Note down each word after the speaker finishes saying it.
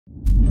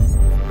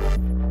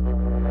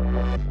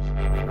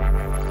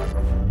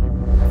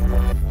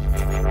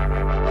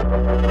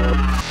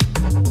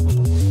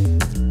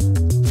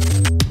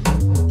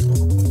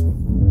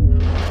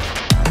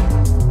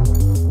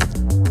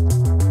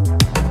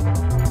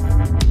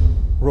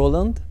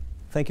Roland,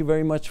 thank you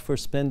very much for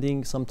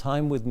spending some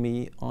time with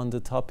me on the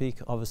topic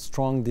of a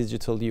strong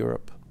digital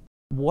Europe.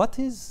 What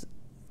is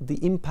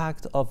the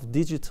impact of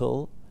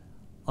digital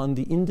on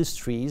the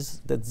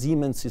industries that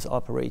Siemens is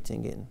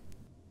operating in?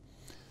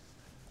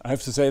 I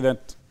have to say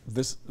that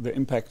the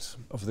impact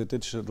of the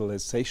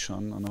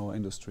digitalization on our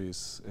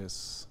industries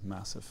is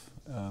massive.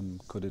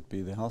 Could it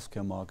be the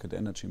healthcare market,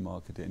 energy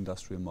market, the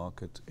industrial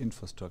market,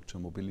 infrastructure,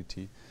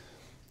 mobility?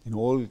 In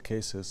all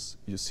cases,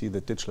 you see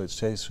that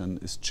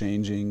digitalization is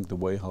changing the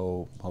way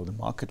how the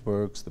market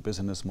works, the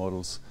business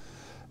models,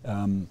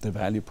 the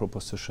value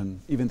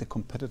proposition, even the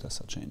competitors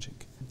are changing.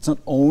 It's not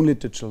only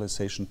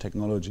digitalization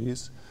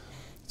technologies,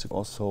 it's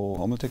also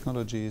normal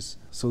technologies.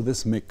 So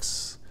this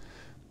mix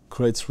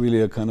creates really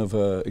a kind of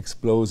a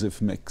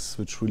explosive mix,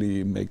 which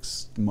really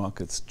makes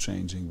markets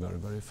changing very,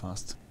 very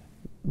fast.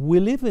 We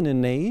live in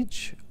an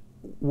age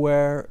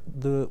where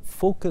the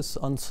focus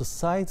on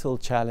societal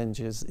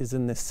challenges is a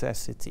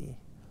necessity.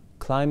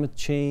 Climate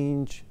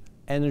change,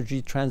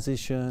 energy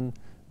transition,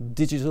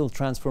 digital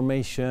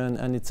transformation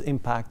and its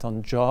impact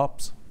on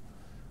jobs.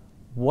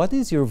 What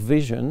is your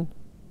vision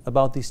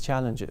about these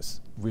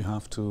challenges? We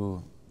have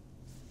to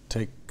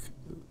take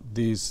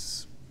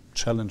these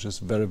challenges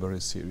very, very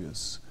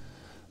serious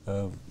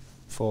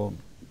for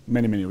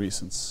many, many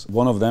reasons.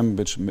 One of them,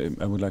 which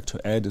I would like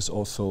to add, is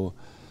also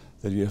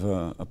that you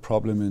have a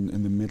problem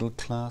in the middle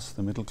class.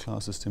 The middle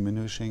class is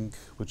diminishing,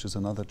 which is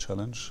another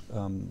challenge,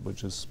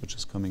 which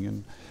is coming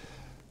in.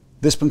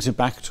 This brings you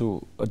back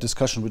to a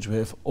discussion which we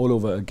have all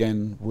over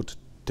again: would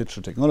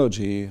digital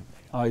technology,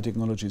 AI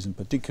technologies in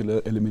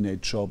particular,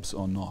 eliminate jobs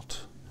or not?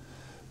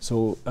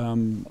 So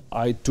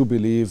I do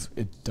believe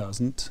it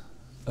doesn't.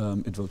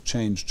 It will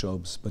change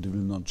jobs, but it will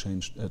not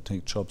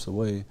take jobs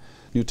away.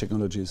 New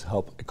technologies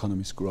help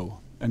economies grow,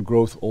 and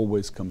growth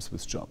always comes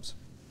with jobs,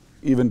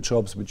 even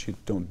jobs which you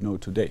don't know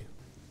today.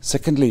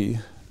 Secondly,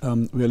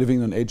 we are living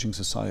in an aging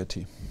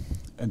society,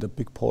 and a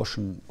big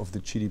portion of the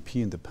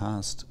GDP in the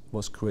past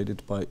was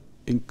created by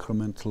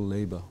incremental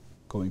labor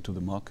going to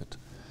the market.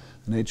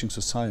 An aging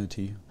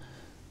society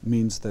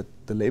means that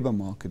the labor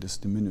market is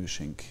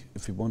diminishing.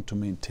 If we want to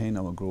maintain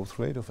our growth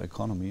rate of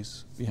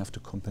economies, we have to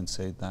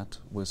compensate that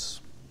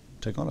with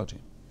technology,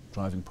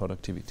 driving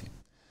productivity.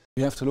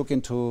 We have to look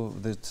into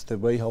the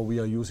way how we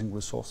are using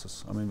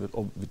resources. I mean,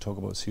 we talk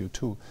about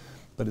CO2,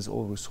 but it's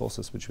all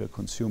resources which we are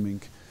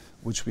consuming,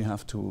 which we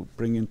have to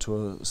bring into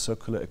a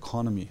circular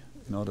economy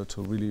in order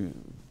to really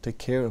take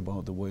care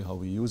about the way how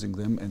we're using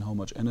them and how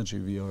much energy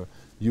we are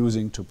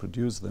using to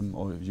produce them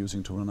or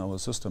using to run our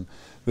system,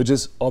 which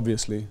is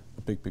obviously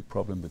a big, big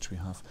problem which we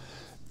have.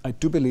 I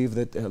do believe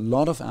that a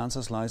lot of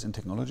answers lies in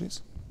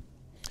technologies.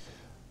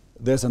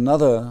 There's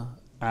another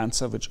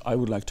answer which I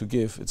would like to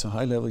give. It's a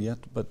high level yet,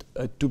 but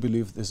I do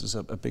believe this is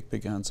a big,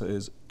 big answer,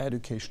 is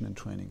education and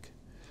training.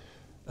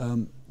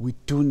 We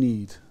do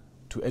need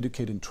to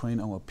educate and train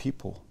our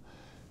people.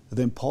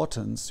 The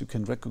importance, you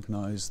can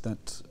recognize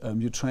that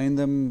you train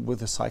them with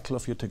the cycle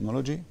of your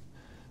technology,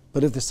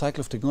 but if the cycle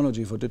of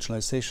technology for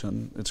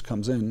digitalization, which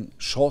comes in,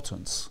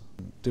 shortens,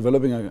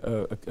 developing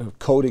a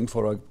coding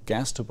for a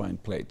gas turbine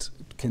plate,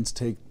 it can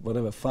take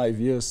whatever, 5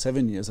 years,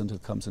 7 years until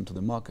it comes into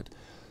the market.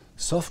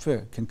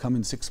 Software can come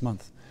in 6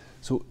 months.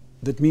 So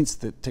that means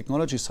the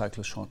technology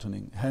cycle is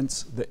shortening,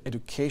 hence the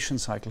education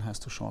cycle has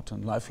to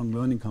shorten, lifelong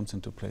learning comes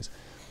into place.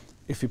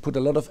 If we put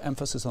a lot of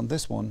emphasis on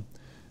this one,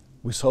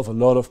 we solve a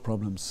lot of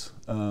problems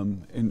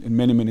in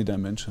many, many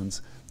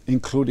dimensions,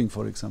 including,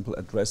 for example,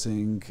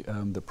 addressing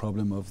the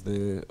problem of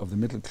the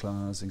middle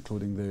class,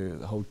 including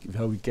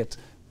how we get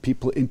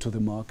people into the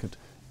market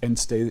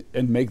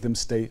and make them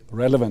stay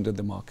relevant in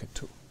the market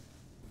too.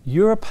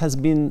 Europe has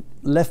been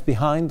left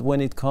behind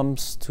when it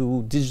comes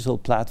to digital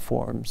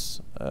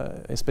platforms,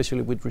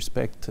 especially with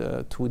respect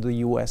to the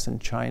US and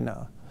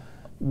China.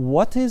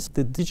 What is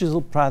the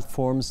digital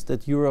platforms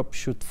that Europe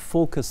should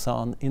focus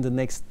on in the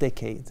next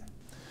decade?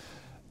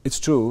 It's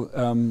true.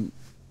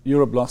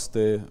 Europe lost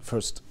the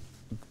first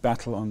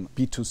battle on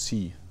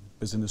B2C,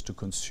 business to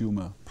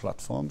consumer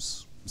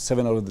platforms.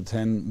 7 out of the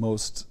 10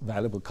 most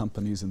valuable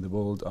companies in the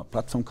world are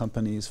platform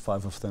companies.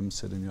 5 of them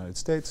sit in the United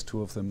States,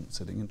 2 of them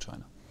sitting in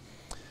China.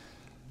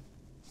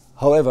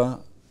 However,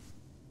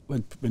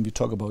 when we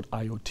talk about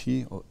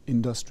IoT or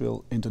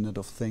industrial Internet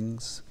of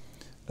Things,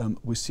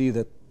 we see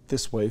that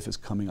this wave is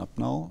coming up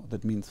now.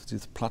 That means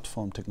these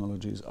platform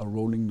technologies are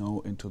rolling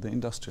now into the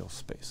industrial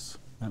space.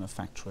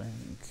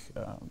 Manufacturing,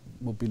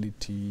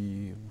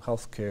 mobility,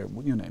 healthcare,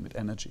 you name it,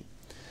 energy.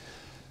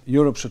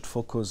 Europe should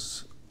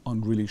focus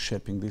on really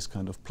shaping these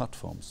kind of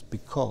platforms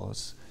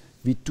because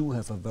we do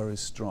have a very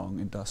strong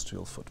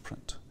industrial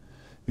footprint.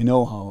 We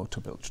know how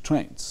to build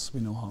trains, we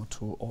know how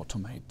to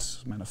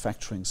automate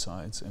manufacturing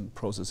sites and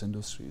process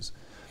industries.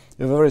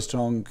 We have a very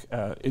strong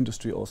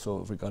industry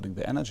also regarding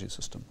the energy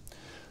system.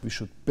 We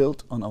should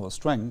build on our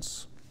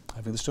strengths,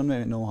 having the strong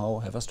know-how,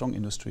 have a strong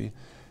industry,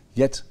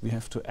 yet we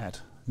have to add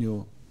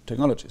new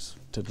technologies,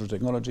 digital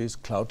technologies,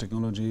 cloud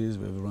technologies,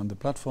 where we run the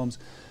platforms,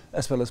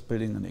 as well as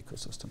building an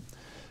ecosystem.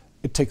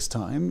 It takes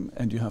time,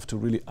 and you have to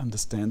really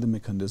understand the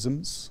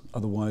mechanisms.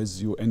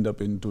 Otherwise, you end up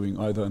in doing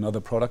either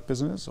another product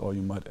business, or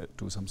you might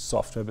do some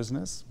software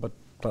business, but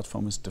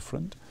platform is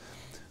different.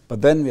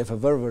 But then we have a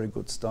very, very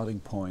good starting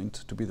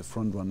point to be the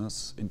front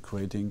runners in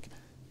creating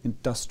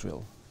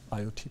industrial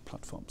IoT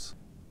platforms.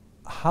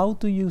 How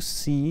do you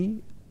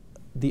see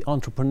the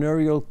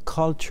entrepreneurial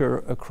culture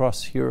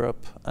across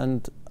Europe,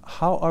 and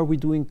how are we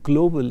doing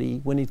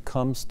globally when it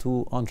comes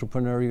to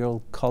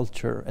entrepreneurial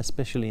culture,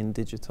 especially in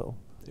digital?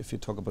 If you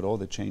talk about all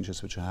the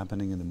changes which are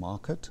happening in the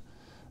market,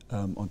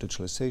 on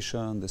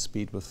digitalization, the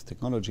speed with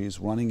technologies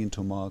running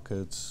into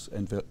markets,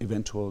 and the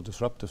eventual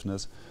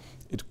disruptiveness,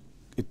 it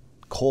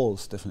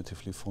calls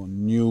definitively for a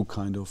new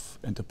kind of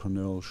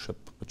entrepreneurship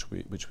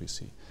which we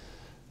see.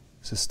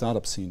 The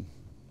startup scene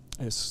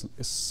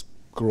is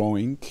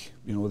growing.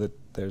 You know that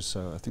there's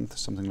I think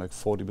there's something like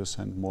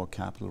 40% more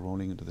capital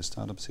rolling into the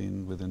startup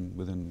scene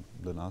within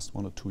the last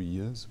 1 or 2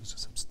 years, which is a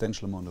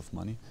substantial amount of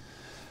money,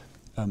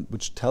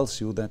 which tells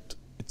you that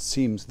it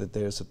seems that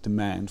there's a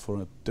demand for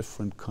a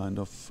different kind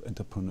of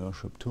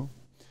entrepreneurship too.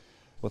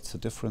 What's the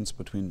difference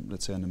between,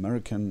 let's say, an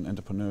American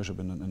entrepreneurship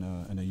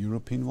and a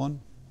European one?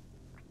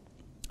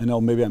 I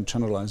know maybe I'm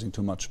generalizing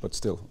too much, but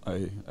still,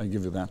 I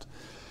give you that.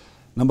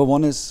 Number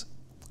one is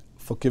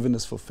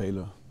forgiveness for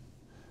failure.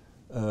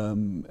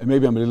 And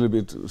maybe I'm a little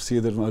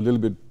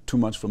bit too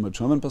much from a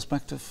German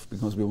perspective,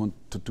 because we want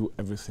to do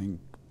everything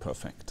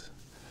perfect.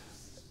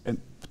 And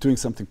doing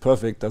something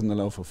perfect doesn't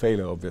allow for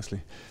failure,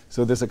 obviously.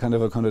 So there's a kind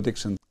of a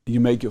contradiction. You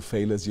make your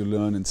failures, you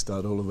learn and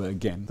start all over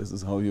again. This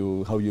is how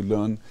you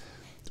learn.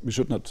 We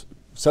should not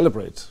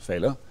celebrate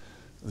failure.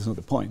 That's not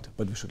the point,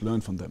 but we should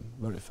learn from them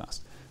very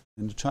fast.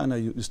 In China,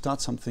 you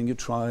start something, you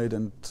try it,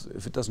 and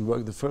if it doesn't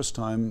work the first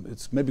time,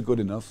 it's maybe good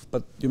enough,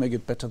 but you make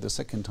it better the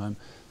second time.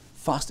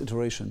 Fast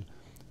iteration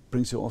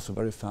brings you also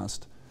very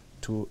fast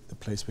to the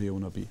place where you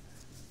want to be.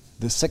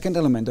 The second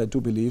element, I do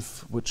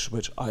believe, which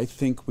I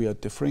think we are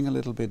differing a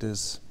little bit,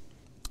 is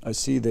I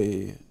see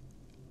the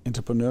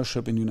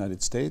entrepreneurship in the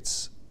United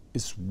States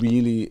is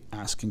really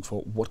asking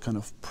for what kind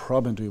of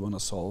problem do you want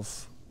to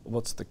solve,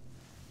 what's the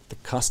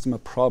customer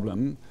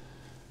problem,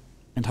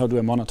 and how do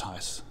I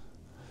monetize?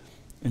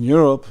 In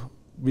Europe,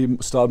 we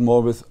start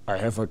more with, I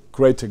have a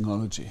great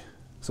technology,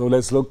 so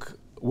let's look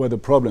where the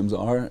problems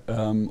are,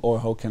 or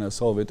how can I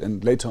solve it,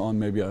 and later on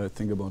maybe I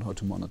think about how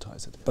to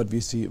monetize it. But we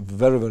see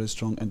very, very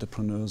strong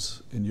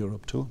entrepreneurs in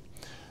Europe too.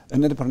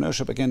 And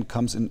entrepreneurship again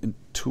comes in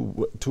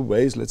two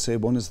ways. Let's say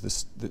one is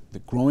the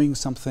growing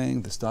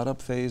something, the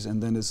startup phase,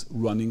 and then is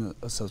running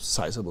a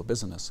sizable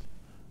business.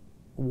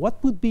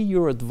 What would be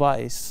your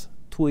advice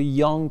to a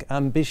young,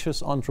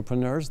 ambitious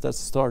entrepreneur that's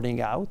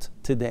starting out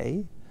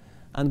today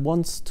and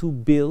wants to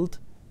build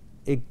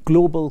a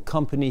global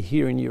company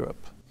here in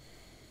Europe?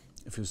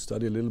 If you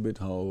study a little bit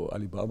how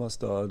Alibaba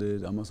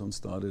started, Amazon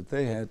started,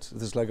 they had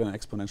this like an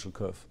exponential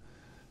curve.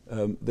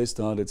 They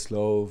started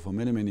slow for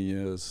many, many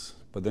years,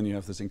 but then you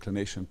have this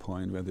inclination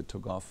point where they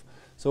took off.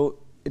 So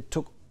it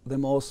took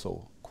them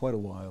also quite a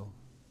while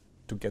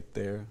to get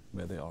there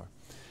where they are,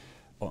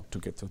 or to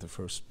get to the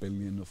first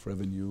billion of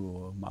revenue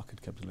or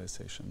market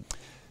capitalization.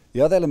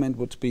 The other element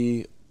would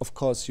be, of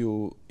course,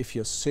 if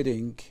you're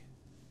sitting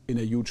in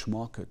a huge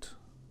market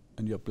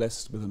and you're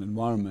blessed with an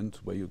environment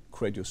where you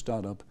create your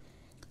startup,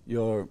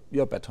 you're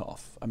better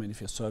off. I mean, if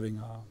you're serving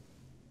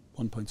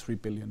a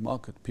 1.3 billion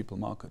people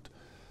market,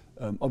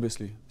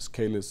 obviously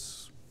scale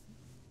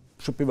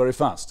should be very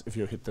fast if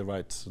you hit the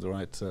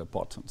right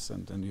buttons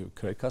and you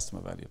create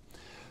customer value.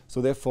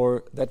 So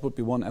therefore, that would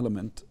be one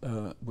element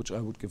which I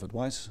would give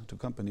advice to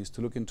companies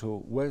to look into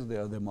where they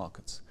are their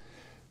markets.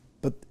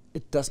 But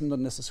it does not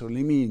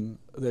necessarily mean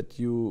that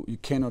you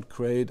cannot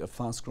create a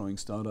fast-growing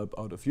startup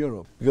out of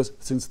Europe, because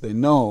since they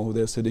know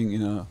they're sitting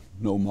in a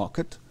no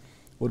market,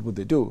 what would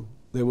they do?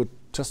 They would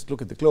just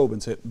look at the globe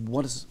and say,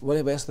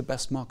 where's the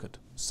best market?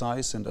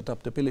 Size and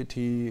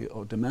adaptability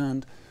or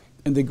demand,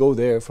 and they go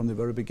there from the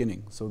very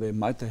beginning. So they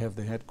might have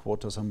the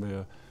headquarters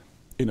somewhere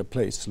in a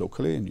place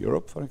locally, in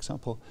Europe, for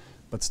example,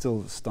 but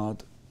still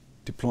start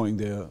deploying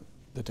their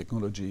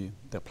technology,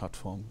 their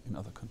platform in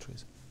other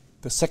countries.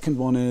 The second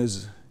one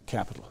is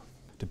capital.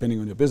 Depending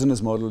on your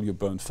business model, you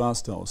burn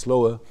faster or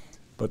slower,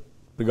 but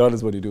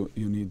regardless what you do,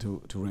 you need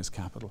to raise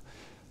capital.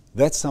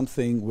 That's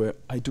something where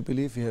I do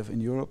believe we have in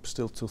Europe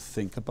still to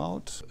think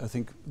about. I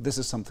think this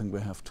is something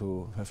we have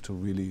to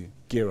really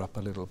gear up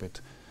a little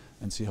bit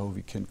and see how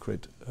we can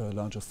create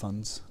larger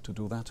funds to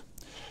do that.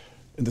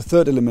 And the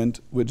third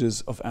element, which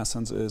is of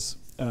essence, is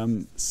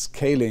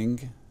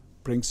scaling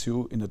brings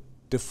you in a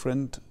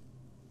different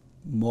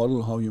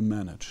model how you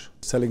manage.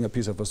 Selling a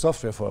piece of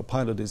software for a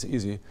pilot is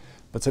easy,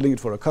 but selling it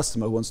for a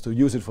customer who wants to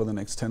use it for the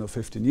next 10 or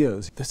 15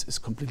 years, this is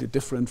completely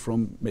different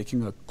from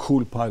making a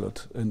cool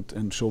pilot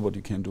and show what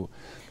you can do.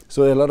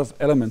 So there are a lot of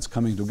elements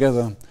coming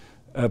together,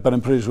 but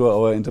I'm pretty sure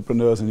our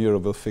entrepreneurs in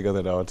Europe will figure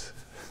that out.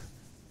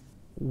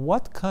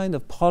 What kind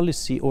of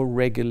policy or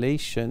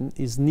regulation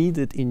is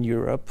needed in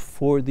Europe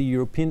for the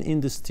European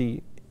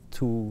industry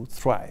to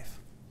thrive?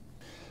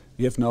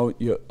 We have now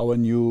our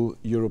new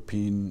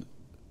European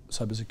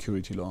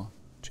cybersecurity law,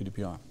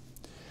 GDPR.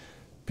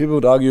 People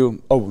would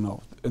argue, oh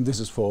no, and this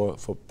is for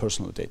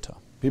personal data.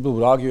 People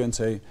would argue and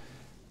say,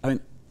 I mean,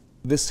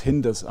 this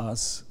hinders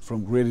us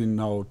from creating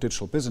now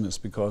digital business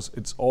because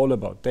it's all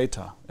about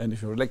data. And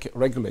if you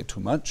regulate too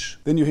much,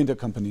 then you hinder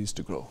companies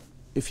to grow.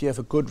 If you have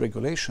a good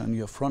regulation,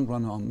 you're a front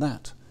runner on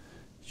that,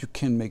 you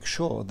can make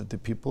sure that the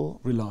people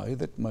rely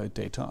that my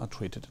data are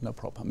treated in a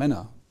proper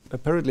manner.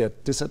 Apparently a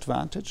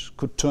disadvantage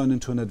could turn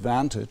into an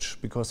advantage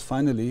because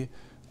finally,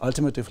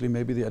 ultimately,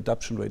 maybe the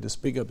adoption rate is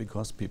bigger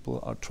because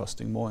people are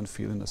trusting more and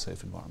feel in a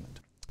safe environment.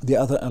 The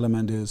other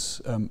element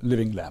is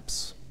living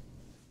labs.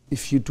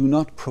 If you do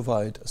not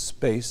provide a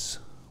space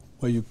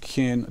where you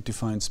can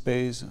define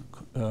space,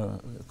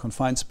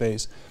 confined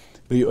space,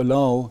 where you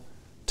allow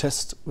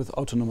tests with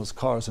autonomous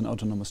cars and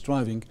autonomous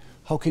driving,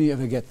 how can you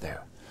ever get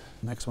there?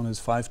 The next one is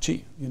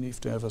 5G. You need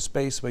to have a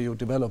space where you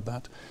develop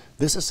that.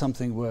 This is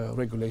something where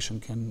regulation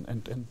can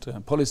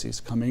and policies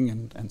come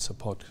in and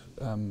support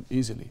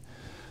easily.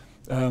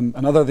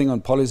 Another thing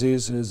on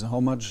policies is how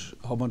much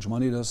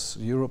money does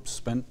Europe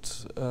spend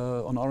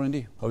on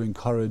R&D? How we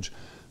encourage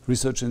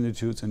research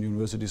institutes and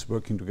universities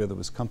working together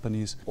with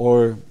companies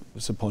or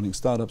supporting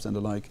startups and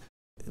the like.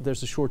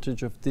 There's a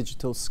shortage of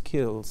digital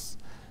skills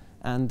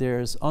and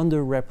there's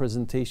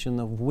underrepresentation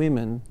of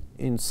women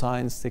in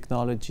science,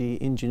 technology,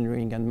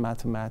 engineering and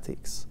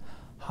mathematics.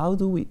 How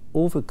do we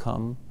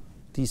overcome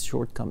these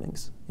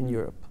shortcomings in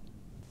Europe?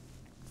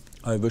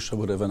 I wish I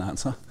would have an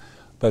answer,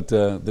 but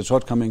the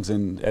shortcomings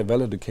in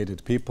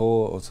well-educated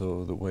people,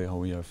 also the way how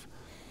we have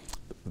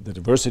the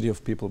diversity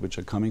of people which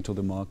are coming to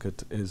the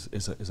market is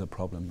a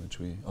problem which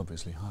we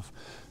obviously have,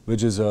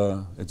 which is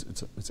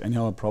it's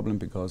anyhow a problem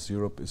because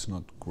Europe is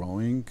not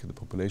growing, the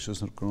population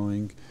is not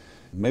growing.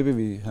 Maybe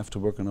we have to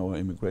work on our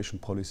immigration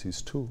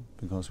policies too,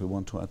 because we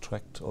want to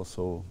attract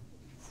also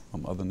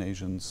from other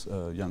nations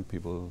young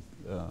people,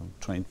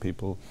 trained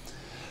people.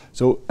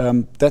 So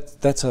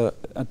that's a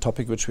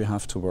topic which we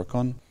have to work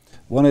on.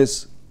 One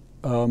is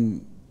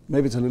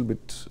maybe it's a little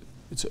bit.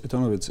 I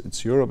don't know.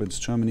 It's Europe. It's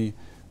Germany.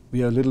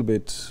 We are a little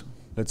bit,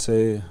 let's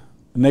say,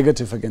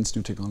 negative against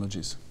new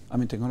technologies. I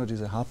mean, technologies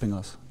are helping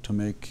us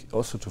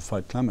to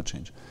fight climate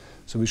change.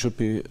 So we should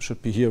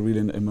be here really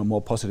in a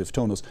more positive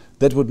tone.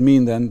 That would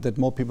mean then that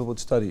more people would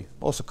study.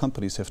 Also,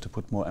 companies have to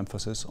put more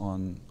emphasis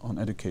on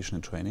education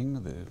and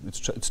training.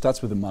 It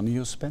starts with the money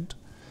you spend.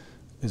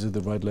 Is it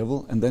the right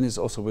level? And then it's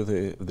also with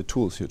the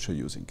tools you're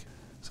using.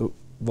 So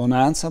one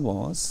answer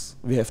was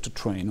we have to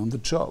train on the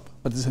job.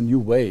 But it's a new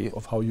way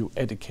of how you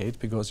educate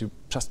because you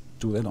just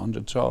do that on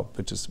the job,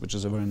 which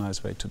is a very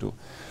nice way to do.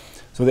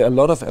 So there are a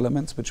lot of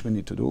elements which we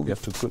need to do. We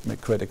have to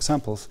make great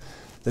examples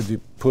that we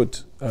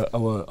put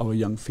our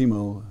young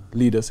female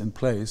leaders in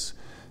place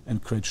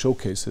and create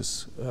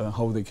showcases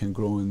how they can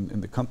grow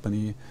in the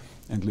company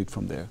and lead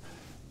from there.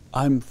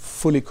 I'm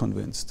fully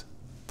convinced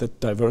that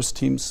diverse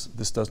teams,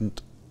 this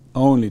doesn't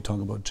only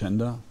talk about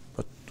gender,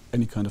 but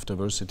any kind of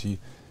diversity,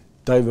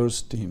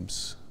 diverse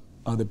teams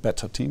are the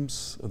better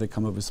teams. They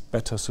come up with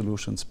better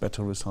solutions,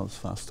 better results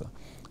faster.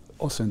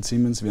 Also in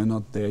Siemens, we are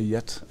not there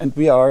yet. And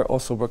we are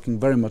also working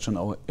very much on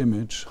our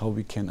image, how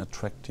we can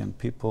attract young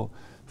people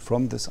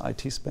from this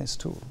IT space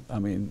too. I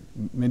mean,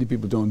 many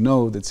people don't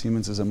know that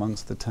Siemens is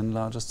amongst the 10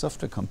 largest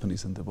software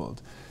companies in the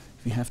world.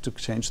 We have to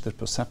change that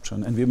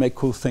perception, and we make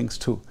cool things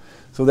too.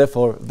 So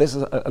therefore, there's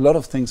a lot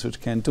of things which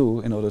we can do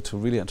in order to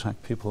really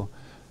attract people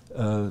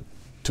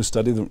to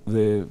study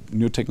the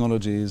new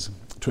technologies,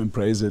 to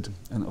embrace it,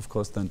 and of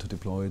course then to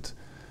deploy it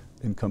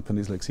in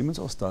companies like Siemens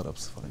or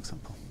startups, for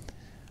example.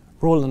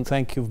 Roland,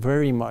 thank you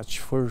very much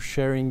for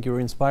sharing your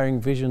inspiring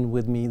vision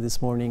with me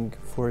this morning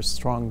for a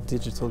strong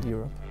digital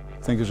Europe.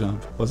 Thank you, Jean.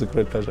 It was a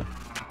great pleasure.